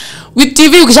whatever. With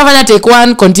TV, ukishafanya take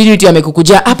one, continuity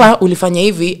amekukuja hapa ulifanya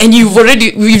hivi, and you've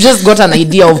just got an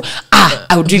idea of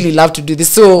I would really love to do this.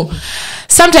 So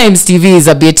sometimes TV is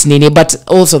a bit nini, but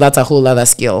also that's a whole other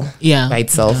skill by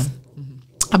itself. Yeah.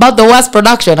 About the worst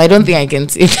production, I don't think I can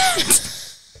say that.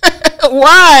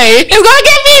 Why? It's gonna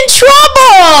get me in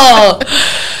trouble.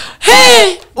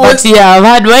 Hey, but yeah, I've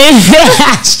had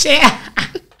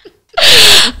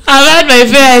my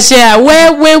fair share.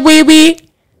 Where we?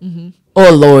 Oh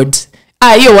Lord,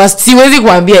 hiyo siwezi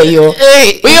kuambia hiyo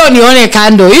nione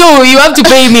kando hiyo, you have to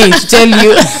pay me to tell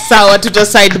you. Sawa, tuta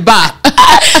sidebar.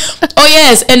 Oh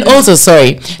yes, and also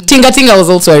sorry, Tinga Tinga was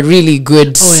also a really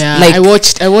good. Oh yeah, like I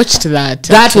watched that.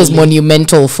 That was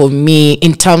monumental for me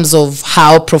in terms of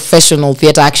how professional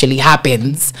theater actually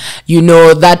happens. You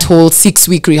know, that whole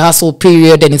 6-week rehearsal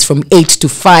period, and it's from 8 to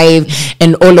 5,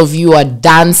 and all of you are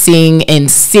dancing and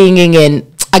singing. And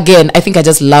again, I think I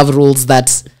just love roles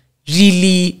that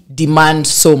really demand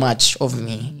so much of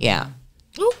me. Yeah.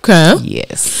 Okay.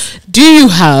 Yes. Do you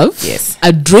have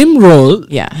a dream role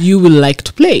you would like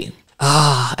to play?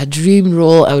 A dream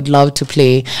role I would love to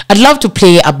play. I'd love to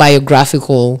play a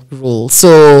biographical role.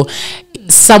 So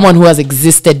someone who has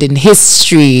existed in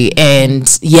history. And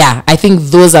yeah, I think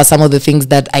those are some of the things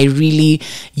that I really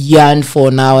yearn for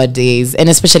nowadays. And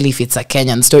especially if it's a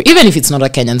Kenyan story, even if it's not a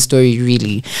Kenyan story,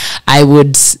 really, I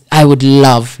would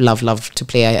love to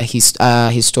play a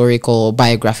historical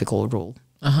biographical role.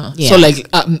 Yeah. So like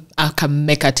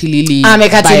Mekatilili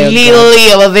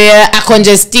over there, a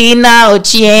Congestina,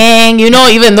 Ochieng, you know,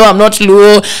 even though I'm not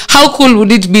Luo, how cool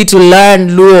would it be to learn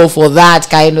Luo for that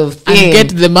kind of thing? And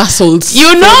get the muscles.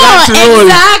 You know,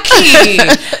 exactly.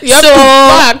 So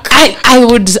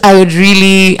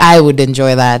I would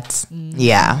enjoy that.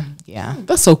 Yeah.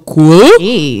 That's so cool.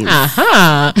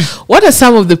 Yes. What are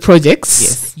some of the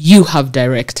projects you have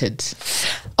directed?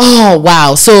 Oh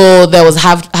wow! So there was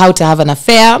How to Have an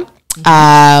Affair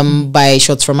by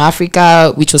Shots from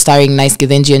Africa, which was starring Nice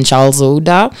Gidenji and Charles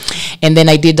Ouda. And then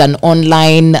I did an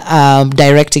online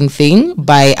directing thing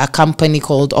by a company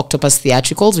called Octopus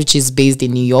Theatricals, which is based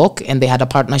in New York, and they had a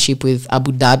partnership with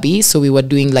Abu Dhabi. So we were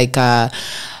doing like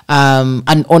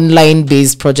an online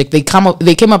based project. They came up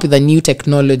with a new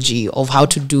technology of how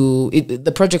to do it.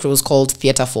 The project was called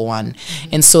Theatre for One.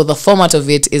 And so the format of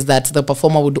it is that the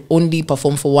performer would only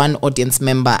perform for one audience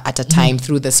member at a time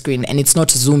through the screen. And it's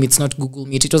not Zoom, it's not Google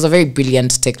Meet. It was a very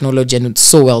brilliant technology, and it's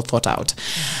so well thought out.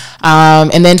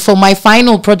 And then for my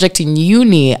final project in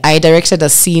uni, I directed a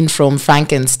scene from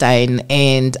Frankenstein,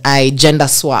 and I gender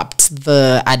swapped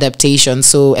the adaptation.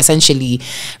 So essentially,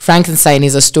 Frankenstein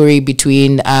is a story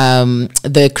between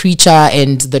the creature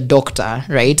and the doctor,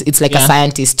 right? It's like a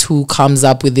scientist who comes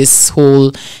up with this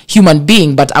whole human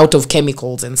being, but out of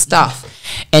chemicals and stuff.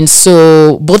 And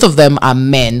so both of them are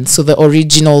men. So the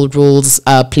original roles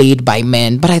are played by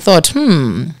men. But I thought,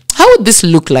 how would this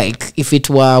look like if it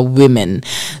were women?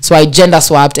 So I gender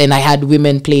swapped, and I had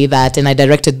women play that, and I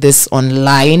directed this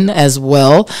online as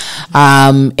well.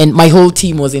 And my whole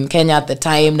team was in Kenya at the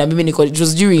time. It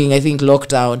was during, I think,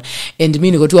 lockdown, and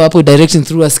me go to Apple directing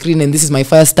through a screen, and this is my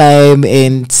first time.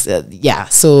 And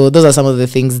so those are some of the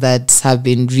things that have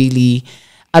been really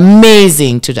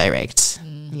amazing to direct.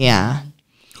 Yeah.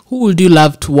 Who would you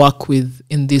love to work with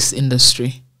in this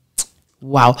industry?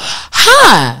 Wow.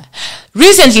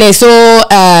 Recently I saw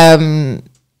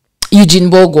Eugene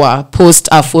Bogwa post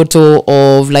a photo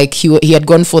of like he had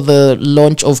gone for the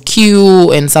launch of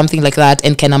Q and something like that,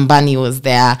 and Ken Ambani was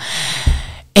there.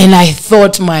 And I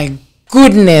thought, my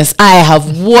goodness, I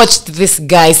have watched this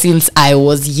guy since I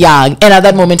was young. And at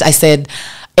that moment I said,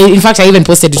 in fact, I even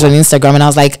posted it on Instagram, and I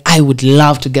was like, I would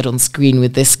love to get on screen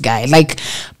with this guy. Like,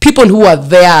 people who are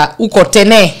there,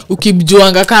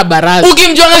 ukimjuanga ka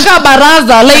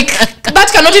baraza, like,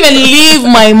 that cannot even leave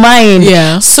my mind.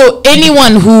 Yeah. So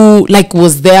anyone who like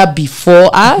was there before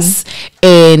us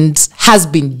and has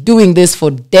been doing this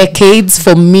for decades,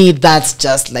 for me, that's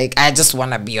just like, I just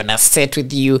want to be on a set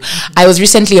with you. I was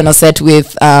recently on a set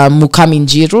with Mukami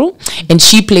Njiro, and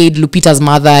she played Lupita's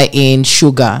mother in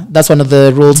Sugar. That's one of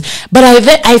the roles. But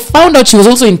I found out she was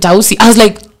also in Tausi. I was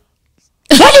like,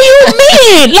 what do you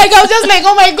mean? Like, I was just like,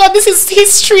 oh my God, this is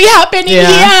history happening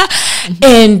here.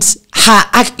 And her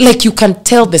act, like, you can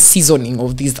tell the seasoning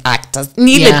of these actors.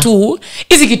 Ni ile tu,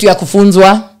 hizi kitu ya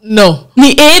kufunzwa. No.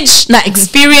 Ni age, na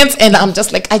experience, and I'm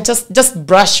just like, I just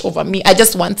brush over me. I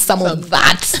just want some of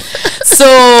that.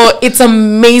 So it's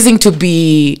amazing to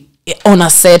be on a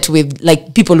set with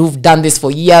like people who've done this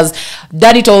for years,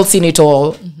 done it all, seen it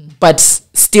all, but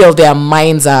still their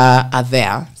minds are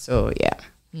there. So yeah.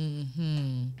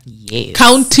 Yes.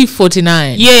 County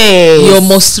 49. Yes. Your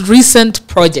most recent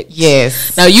project.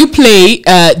 Yes. Now you play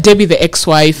Debbie the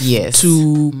ex-wife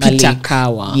to Malik. Peter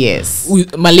Kawa. Yes.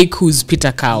 Malik, who's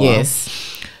Peter Kawa. Yes.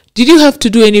 Did you have to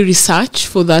do any research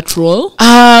for that role?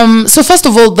 So first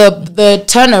of all, the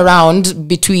turnaround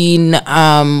between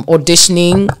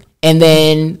auditioning And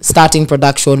then starting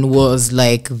production was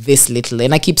like this little.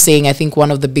 And I keep saying, I think one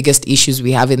of the biggest issues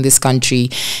we have in this country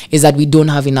is that we don't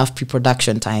have enough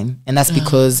pre-production time. And that's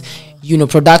because,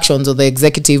 productions or the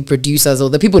executive producers or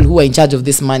the people who are in charge of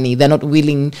this money, they're not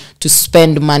willing to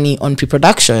spend money on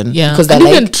pre-production. Yeah. Because they're and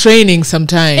like, even training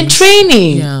sometimes. And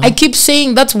training. Yeah. I keep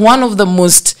saying that's one of the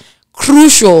most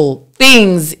crucial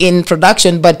things in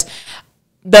production, but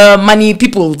the money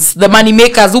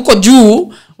makers huko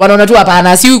juu wanaona tu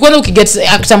hapana, si kwanza ukiget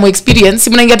actor more experience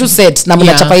mnaingia tu set na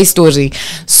mnachapa hii story.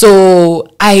 So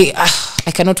I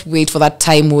cannot wait for that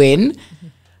time when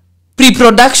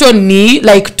pre-production ni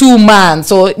like 2 months,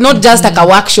 so not just like a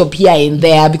workshop here and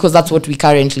there, because that's what we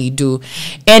currently do.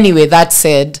 Anyway, that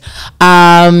said,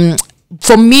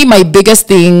 for me, my biggest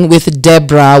thing with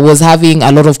Deborah was having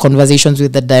a lot of conversations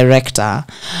with the director,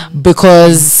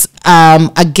 because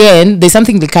again, there's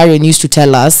something the Karen used to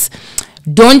tell us: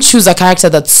 don't choose a character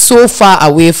that's so far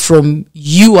away from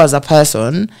you as a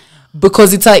person,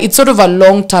 because it's sort of a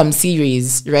long-term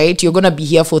series, right? You're gonna be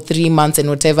here for 3 months and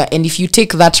whatever, and if you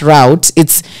take that route,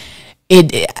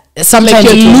 sometimes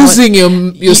like you're losing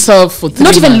yourself for 3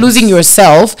 not months. even losing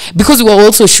yourself, because we're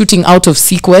also shooting out of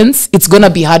sequence. It's gonna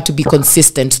be hard to be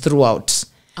consistent throughout.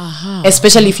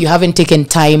 Especially if you haven't taken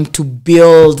time to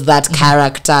build that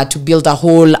character, to build a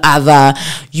whole other,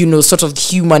 sort of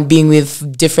human being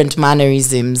with different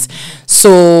mannerisms.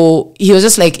 So he was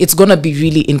just like, it's gonna be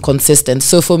really inconsistent.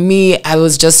 So for me, I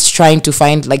was just trying to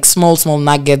find like small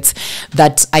nuggets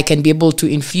that I can be able to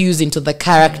infuse into the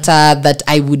character that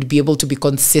I would be able to be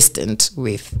consistent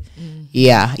with.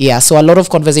 Yeah. So a lot of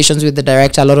conversations with the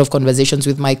director, a lot of conversations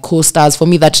with my co-stars. For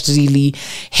me, that really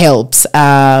helps.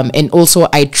 And also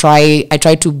I try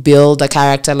to build a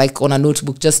character like on a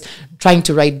notebook, just trying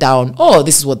to write down, oh,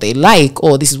 this is what they like,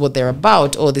 or this is what they're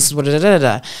about, or this is what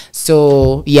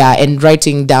So yeah, and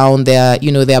writing down their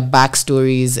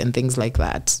backstories and things like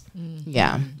that.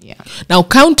 Yeah. Now,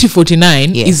 County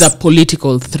 49 is a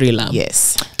political thriller.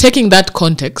 Yes. Taking that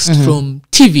context from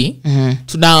TV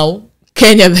to now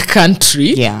Kenya, the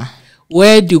country. Yeah.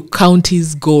 Where do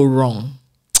counties go wrong?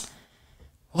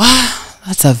 Wow,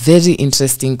 that's a very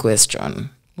interesting question.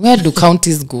 Where do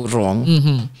counties go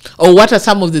wrong? Or what are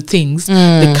some of the things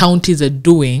the counties are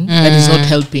doing that is not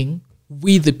helping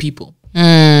with the people?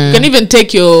 You can even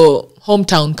take your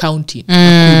hometown county.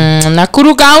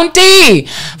 Nakuru County.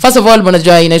 First of all,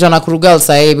 mnajua inaitwa Nakuru Girls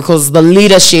because the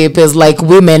leadership is like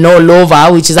women all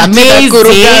over, which is amazing.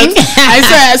 I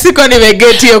swear, siko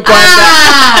nimeget hiyo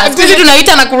kwanza. Siku hizi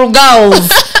tunaita Nakuru Girls.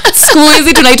 Siku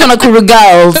hizi tunaita Nakuru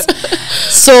Girls.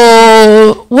 So,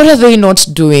 what are they not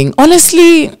doing?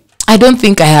 Honestly, I don't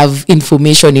think I have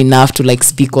information enough to like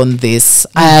speak on this.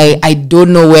 I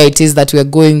don't know where it is that we are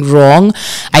going wrong.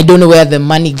 I don't know where the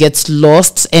money gets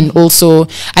lost. And also,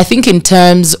 I think in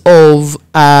terms of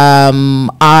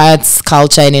arts,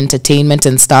 culture, and entertainment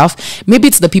and stuff, maybe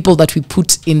it's the people that we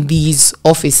put in these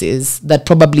offices that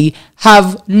probably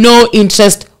have no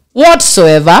interest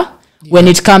whatsoever. When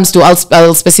it comes to,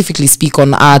 I'll specifically speak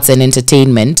on arts and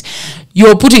entertainment.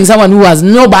 You're putting someone who has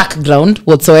no background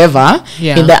whatsoever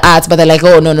in the arts, but they're like,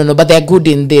 oh, no, but they're good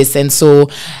in this. And so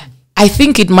I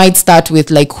think it might start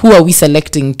with like, who are we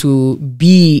selecting to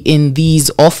be in these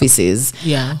offices?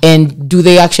 Yeah. And do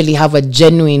they actually have a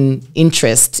genuine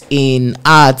interest in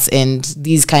arts and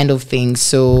these kind of things?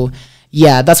 So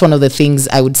yeah, that's one of the things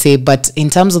I would say. But in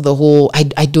terms of the whole,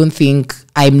 I don't think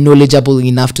I'm knowledgeable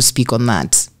enough to speak on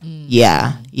that.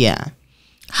 Yeah.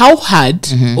 How hard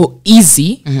or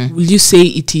easy will you say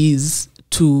it is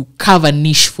to carve a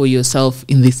niche for yourself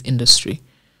in this industry?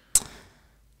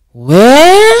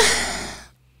 Well,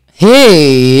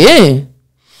 hey.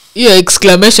 Your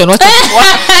exclamation. Watch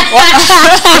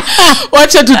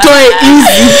it to toy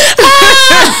easy.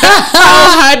 How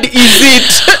hard is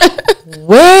it?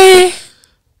 Well,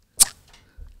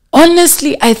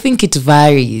 honestly, I think it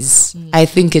varies.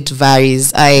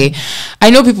 I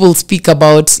know people speak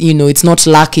about, it's not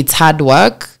luck, it's hard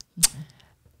work.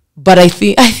 But I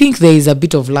think there is a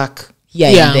bit of luck here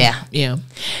and there. Yeah.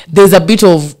 There's a bit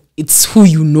of, it's who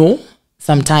you know.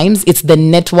 Sometimes it's the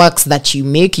networks that you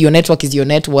make. Your network is your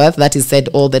net worth. That is said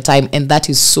all the time. And that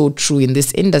is so true in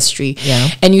this industry. Yeah.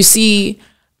 And you see,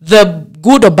 the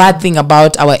good or bad thing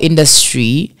about our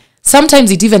industry,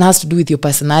 sometimes it even has to do with your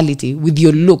personality, with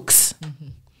your looks.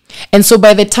 And so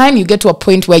by the time you get to a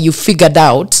point where you figured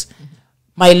out,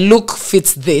 my look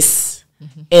fits this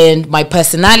and my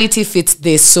personality fits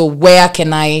this, so where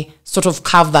can I sort of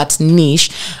carve that niche?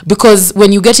 Because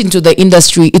when you get into the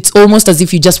industry, it's almost as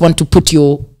if you just want to put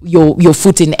your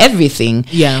foot in everything.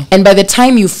 Yeah. And by the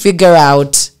time you figure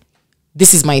out,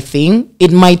 this is my thing,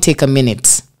 it might take a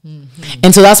minute.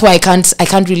 And so that's why I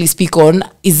can't really speak on,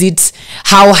 is it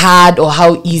how hard or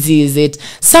how easy is it?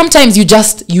 Sometimes you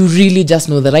really just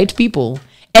know the right people.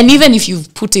 And even if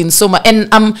you've put in so much,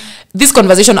 and this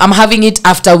conversation, I'm having it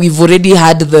after we've already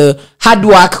had the hard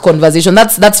work conversation.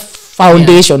 That's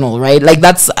foundational, right? Like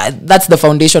that's the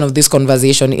foundation of this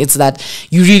conversation. It's that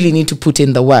you really need to put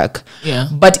in the work. Yeah.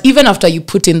 But even after you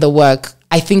put in the work,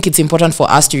 I think it's important for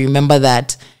us to remember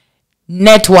that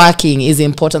networking is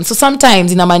important. So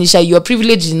sometimes in Amanisha, you are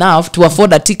privileged enough to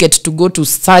afford a ticket to go to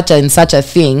such and such a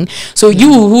thing. So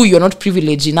you who you're not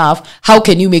privileged enough, how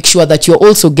can you make sure that you're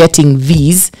also getting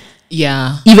these?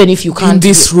 Yeah. Even if you can't. In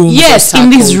these rooms. Yes, in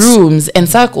these rooms and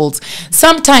circles.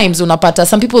 Sometimes unapata,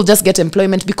 some people just get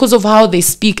employment because of how they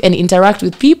speak and interact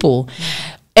with people.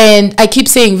 And I keep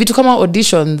saying, vitu kama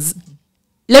auditions,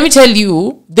 let me tell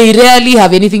you, they rarely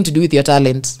have anything to do with your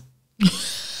talent.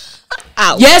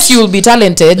 Ouch. Yes, you will be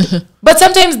talented, but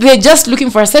sometimes they're just looking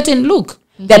for a certain look.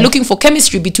 They're looking for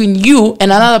chemistry between you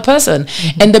and another person.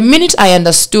 And the minute I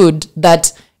understood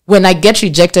that when I get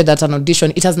rejected at an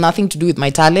audition, it has nothing to do with my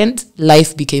talent,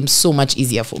 life became so much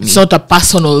easier for me. It's not a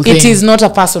personal thing. It is not a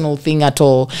personal thing at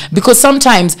all. Because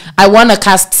sometimes I want to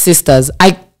cast sisters.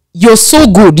 You're so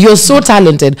good, you're so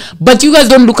talented, but you guys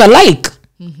don't look alike.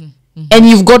 And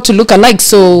you've got to look alike.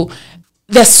 So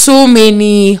there's so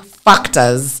many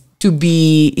factors to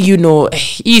be,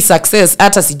 hii success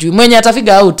hata sijui mwenye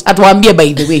atafigure out atuambie,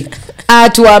 by the way,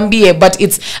 atuambie. But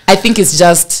I think it's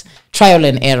just trial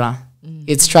and error.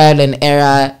 It's trial and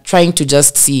error, trying to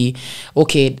just see,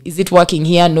 okay, is it working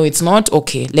here? No, it's not.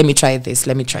 Okay, let me try this.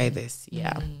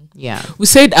 Yeah. We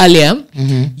said earlier,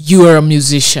 you are a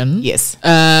musician. Yes.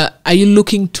 Are you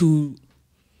looking to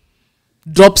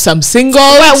drop some singles?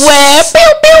 Where?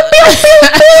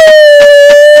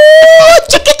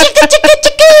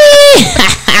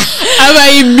 Am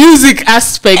I in music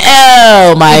aspect?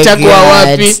 Oh my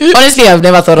God. Honestly, I've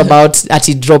never thought about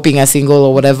actually dropping a single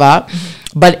or whatever.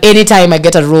 But anytime I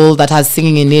get a role that has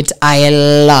singing in it,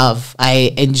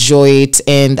 I enjoy it,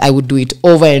 and I would do it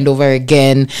over and over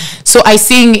again. So I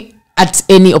sing at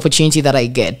any opportunity that I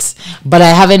get, but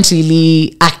I haven't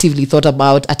really actively thought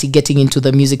about getting into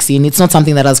the music scene. It's not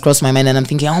something that has crossed my mind, and I'm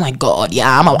thinking, oh my God,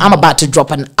 yeah, I'm about to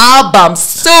drop an album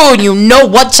soon,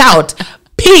 watch out,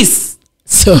 peace.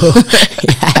 So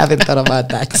I haven't thought about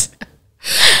that.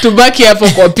 To back you up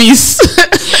for peace.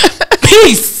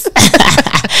 Peace.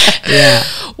 Yeah.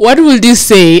 What would you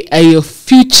say are your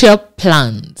future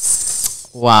plans?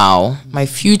 Wow, my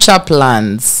future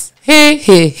plans. Hey.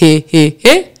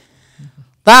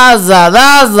 That's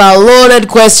a loaded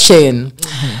question.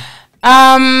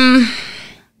 I'm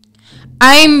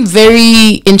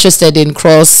very interested in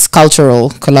cross-cultural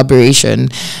collaboration,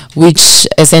 which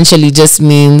essentially just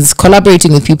means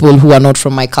collaborating with people who are not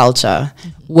from my culture,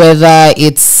 whether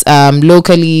it's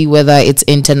locally, whether it's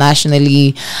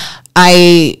internationally.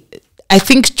 I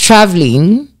think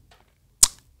traveling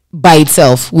by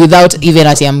itself, without even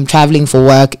I'm traveling for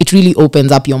work, it really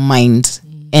opens up your mind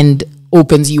and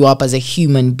opens you up as a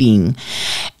human being.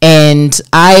 And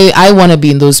I want to be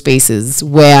in those spaces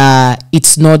where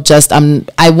it's not just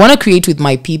I want to create with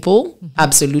my people,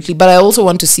 absolutely, but I also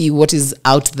want to see what is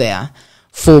out there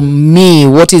for me.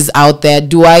 What is out there?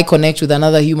 Do I connect with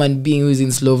another human being who's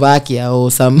in Slovakia or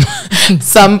some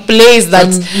place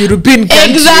that's European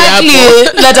country,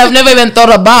 exactly that I've never even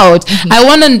thought about? I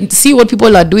want to see what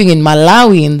people are doing in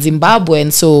Malawi, in Zimbabwe.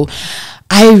 And so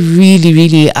I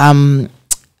really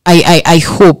I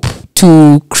hope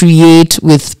to create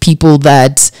with people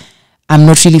that I'm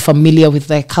not really familiar with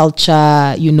their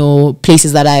culture,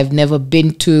 places that I've never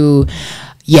been to.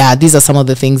 Yeah, these are some of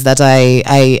the things that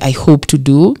I hope to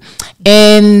do.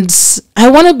 And I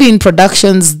want to be in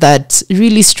productions that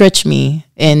really stretch me,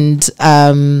 and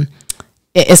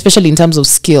especially in terms of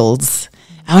skills.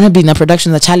 I want to be in a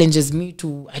production that challenges me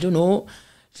to, I don't know,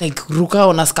 like ruka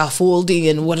on a scaffolding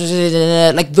and what,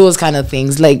 like those kind of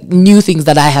things, like new things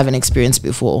that I haven't experienced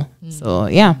before. So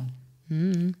yeah.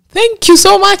 Thank you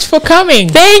so much for coming.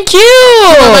 Thank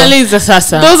you.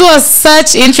 Those were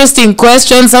such interesting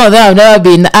questions. Some of them have never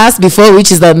been asked before, which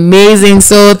is amazing.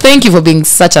 So thank you for being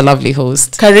such a lovely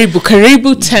host.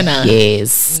 Karibu tena.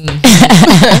 Yes.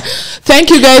 Thank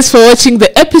you guys for watching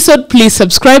the episode. Please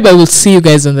subscribe. I will see you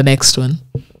guys on the next one.